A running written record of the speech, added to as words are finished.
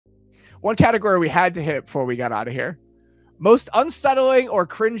One category we had to hit before we got out of here. Most unsettling or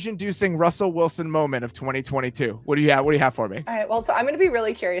cringe-inducing Russell Wilson moment of 2022. What do you have? What do you have for me? All right. Well, so I'm going to be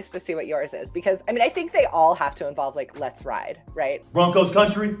really curious to see what yours is, because I mean, I think they all have to involve like "Let's Ride," right? Broncos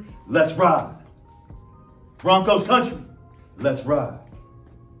Country, let's ride. Broncos Country, let's ride.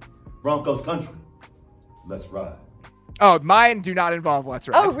 Broncos Country, let's ride. Oh, mine do not involve "Let's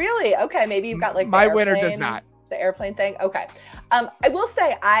Ride." Oh, really? Okay. Maybe you've got like my winner does not. The airplane thing. Okay. I will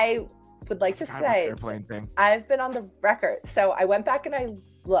say I would like to say airplane thing. I've been on the record. So I went back and I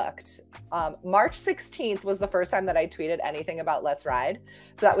looked. March 16th was the first time that I tweeted anything about "Let's Ride."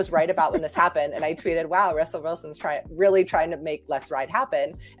 So that was right about when this happened. And I tweeted, wow, Russell Wilson's really trying to make "Let's Ride"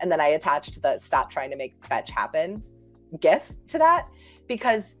 happen. And then I attached the "Stop trying to make fetch happen" GIF to that,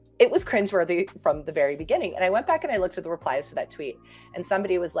 because it was cringeworthy from the very beginning. And I went back and I looked at the replies to that tweet, and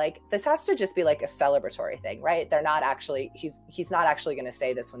somebody was like, this has to just be like a celebratory thing, right? They're not actually, he's not actually going to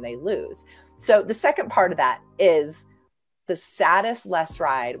say this when they lose. So the second part of that is the saddest "Let's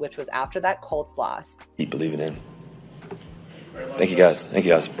Ride," which was after that Colts loss. Keep believing in. Thank you guys. Thank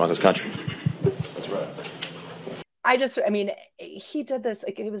you guys. Broncos Country. Let's ride. I mean, he did this,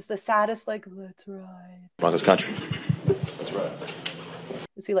 like, it was the saddest, like, "Let's ride." Broncos Country. Let's ride.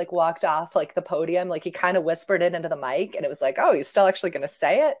 As he like walked off like the podium, like he kind of whispered it into the mic, and it was like, oh, he's still actually going to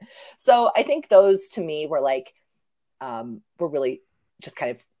say it. So I think those to me were like, were really just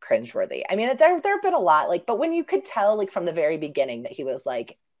kind of cringeworthy. I mean, there have been a lot, like, but when you could tell like from the very beginning that he was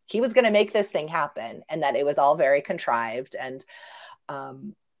going to make this thing happen, and that it was all very contrived, and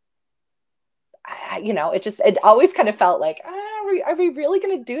you know, it always kind of felt like, are we really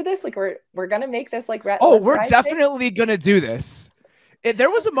going to do this? Like we're going to make this like, we're definitely going to do this.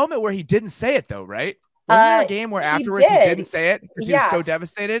 There was a moment where he didn't say it though, right? Wasn't there a game where afterwards he didn't say it because he was so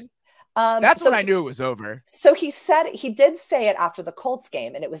devastated? That's when I knew it was over. So he did say it after the Colts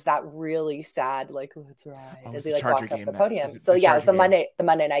game, and it was that really sad, like, "Let's ride," as he like walked off the podium. So yeah, it was the Monday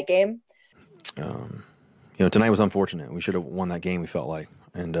night game. You know, tonight was unfortunate. We should have won that game, we felt like,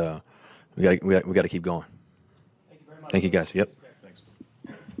 and we got to keep going. Thank you very much. Thank you guys. Yep. Thanks.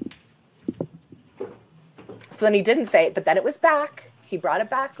 So then he didn't say it, but then it was back. He brought it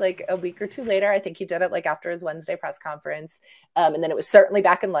back like a week or two later. I think he did it like after his Wednesday press conference. And then it was certainly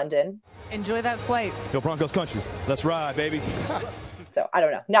back in London. Enjoy that flight. Go Broncos Country. Let's ride, baby. So I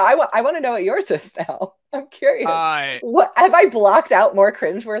don't know. Now I want to know what yours is now. I'm curious. What have I blocked out more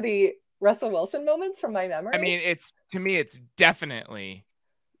cringeworthy Russell Wilson moments from my memory? I mean, to me, it's definitely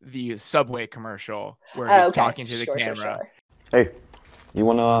the Subway commercial where he's talking to the camera. Sure. Hey, you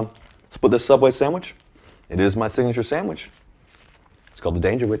want to split this Subway sandwich? It is my signature sandwich. It's called the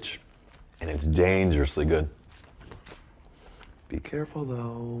Danger Witch, and it's dangerously good. Be careful,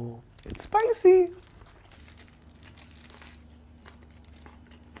 though. It's spicy.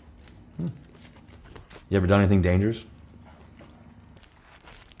 You ever done anything dangerous?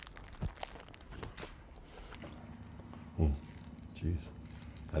 Jeez.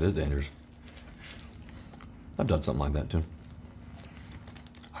 That is dangerous. I've done something like that, too.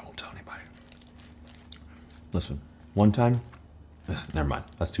 I won't tell anybody. Listen, one time... Never mind.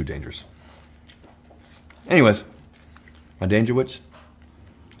 That's too dangerous. Anyways, my Danger Witch,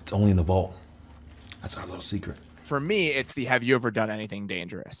 it's only in the vault. That's our little secret. For me, it's the "Have you ever done anything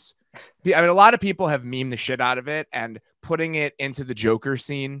dangerous?" I mean, a lot of people have memed the shit out of it, and putting it into the Joker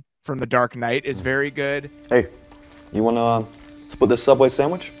scene from The Dark Knight is very good. Hey, you want to split this Subway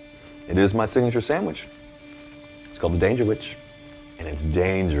sandwich? It is my signature sandwich. It's called the Danger Witch, and it's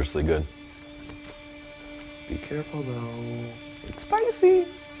dangerously good. Be careful, though. It's spicy.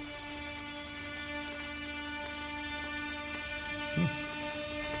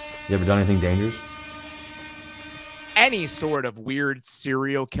 You ever done anything dangerous? Any sort of weird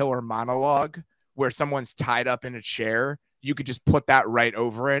serial killer monologue where someone's tied up in a chair, you could just put that right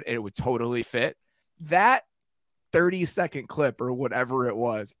over it and it would totally fit. That 30-second clip or whatever it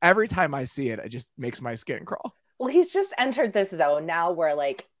was, every time I see it, it just makes my skin crawl. Well, he's just entered this zone now where,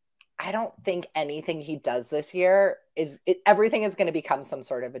 like, I don't think anything he does this year everything is going to become some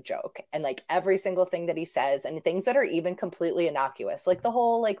sort of a joke. And like every single thing that he says, and things that are even completely innocuous, like the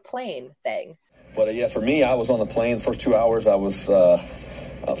whole like plane thing. But yeah, for me, I was on the plane first 2 hours. I was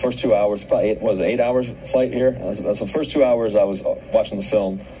first 2 hours, probably 8 hours flight here. That's the first 2 hours I was watching the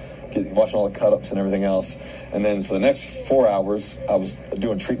film, watching all the cut-ups and everything else. And then for the next 4 hours, I was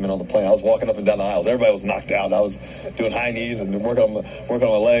doing treatment on the plane. I was walking up and down the aisles. Everybody was knocked out. I was doing high knees and working on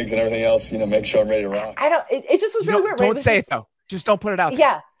my legs and everything else, you know, make sure I'm ready to rock. It just was really weird. Don't say it, though. Just don't put it out there.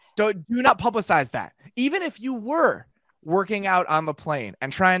 Yeah. Do not publicize that. Even if you were working out on the plane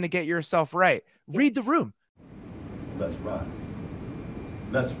and trying to get yourself right, read the room. Let's ride.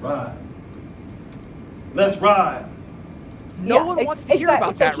 Let's ride. let's ride. No one wants to hear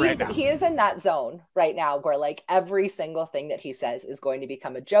about that right now. He is in that zone right now where like every single thing that he says is going to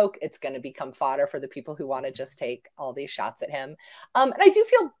become a joke. It's going to become fodder for the people who want to just take all these shots at him. And I do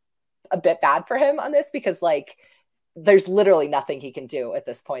feel a bit bad for him on this because like there's literally nothing he can do at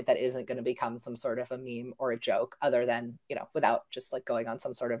this point that isn't going to become some sort of a meme or a joke other than, you know, without just like going on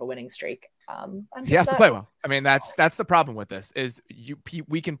some sort of a winning streak. He has to play well. I mean, that's the problem with this is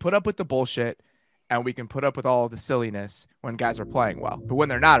we can put up with the bullshit and we can put up with all the silliness when guys are playing well. But when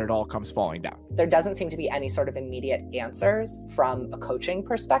they're not, it all comes falling down. There doesn't seem to be any sort of immediate answers from a coaching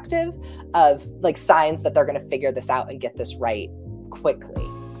perspective of like signs that they're going to figure this out and get this right quickly.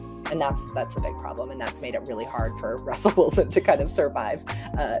 And that's a big problem. And that's made it really hard for Russell Wilson to kind of survive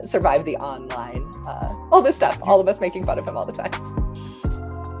the online, all this stuff, all of us making fun of him all the time.